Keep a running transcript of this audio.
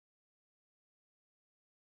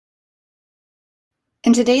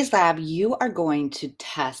In today's lab, you are going to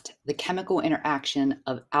test the chemical interaction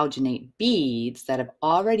of alginate beads that have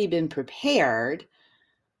already been prepared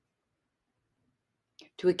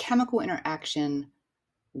to a chemical interaction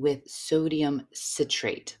with sodium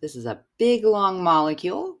citrate. This is a big, long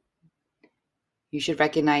molecule. You should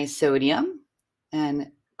recognize sodium,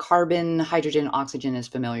 and carbon, hydrogen, oxygen is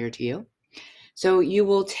familiar to you. So you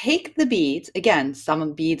will take the beads. Again,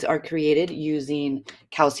 some beads are created using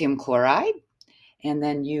calcium chloride. And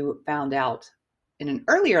then you found out in an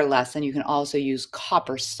earlier lesson, you can also use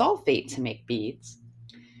copper sulfate to make beads.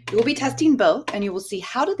 You will be testing both, and you will see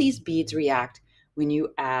how do these beads react when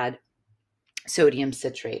you add sodium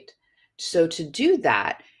citrate. So to do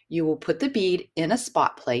that, you will put the bead in a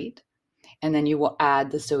spot plate, and then you will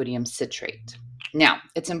add the sodium citrate. Now,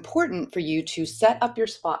 it's important for you to set up your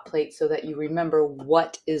spot plate so that you remember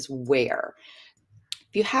what is where.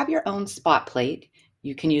 If you have your own spot plate,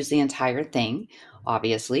 you can use the entire thing.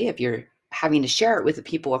 Obviously, if you're having to share it with the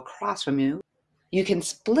people across from you, you can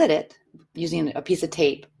split it using a piece of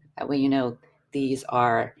tape. That way you know these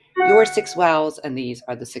are your 6 wells and these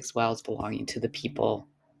are the 6 wells belonging to the people,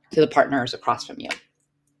 to the partners across from you.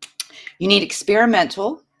 You need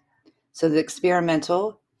experimental. So the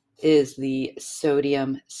experimental is the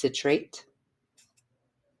sodium citrate.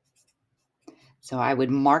 So I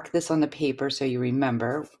would mark this on the paper so you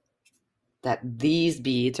remember that these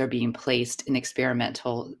beads are being placed in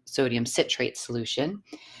experimental sodium citrate solution.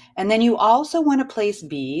 And then you also want to place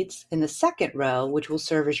beads in the second row, which will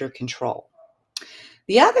serve as your control.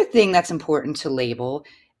 The other thing that's important to label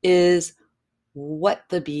is what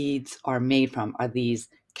the beads are made from. Are these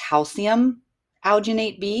calcium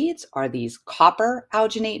alginate beads? Are these copper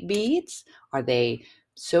alginate beads? Are they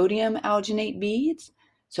sodium alginate beads?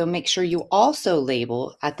 So make sure you also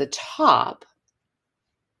label at the top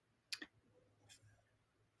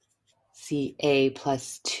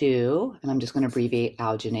Ca+2, and I'm just going to abbreviate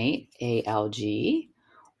alginate, ALG,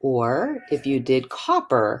 or if you did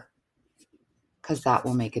copper, because that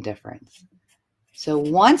will make a difference. So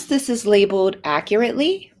once this is labeled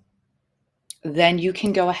accurately, then you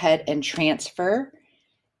can go ahead and transfer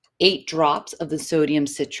 8 drops of the sodium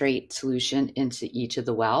citrate solution into each of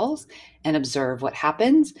the wells and observe what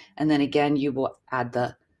happens. And then again, you will add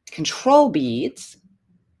the control beads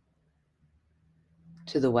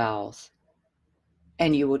to the wells,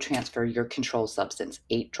 and you will transfer your control substance,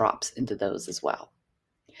 8 drops, into those as well.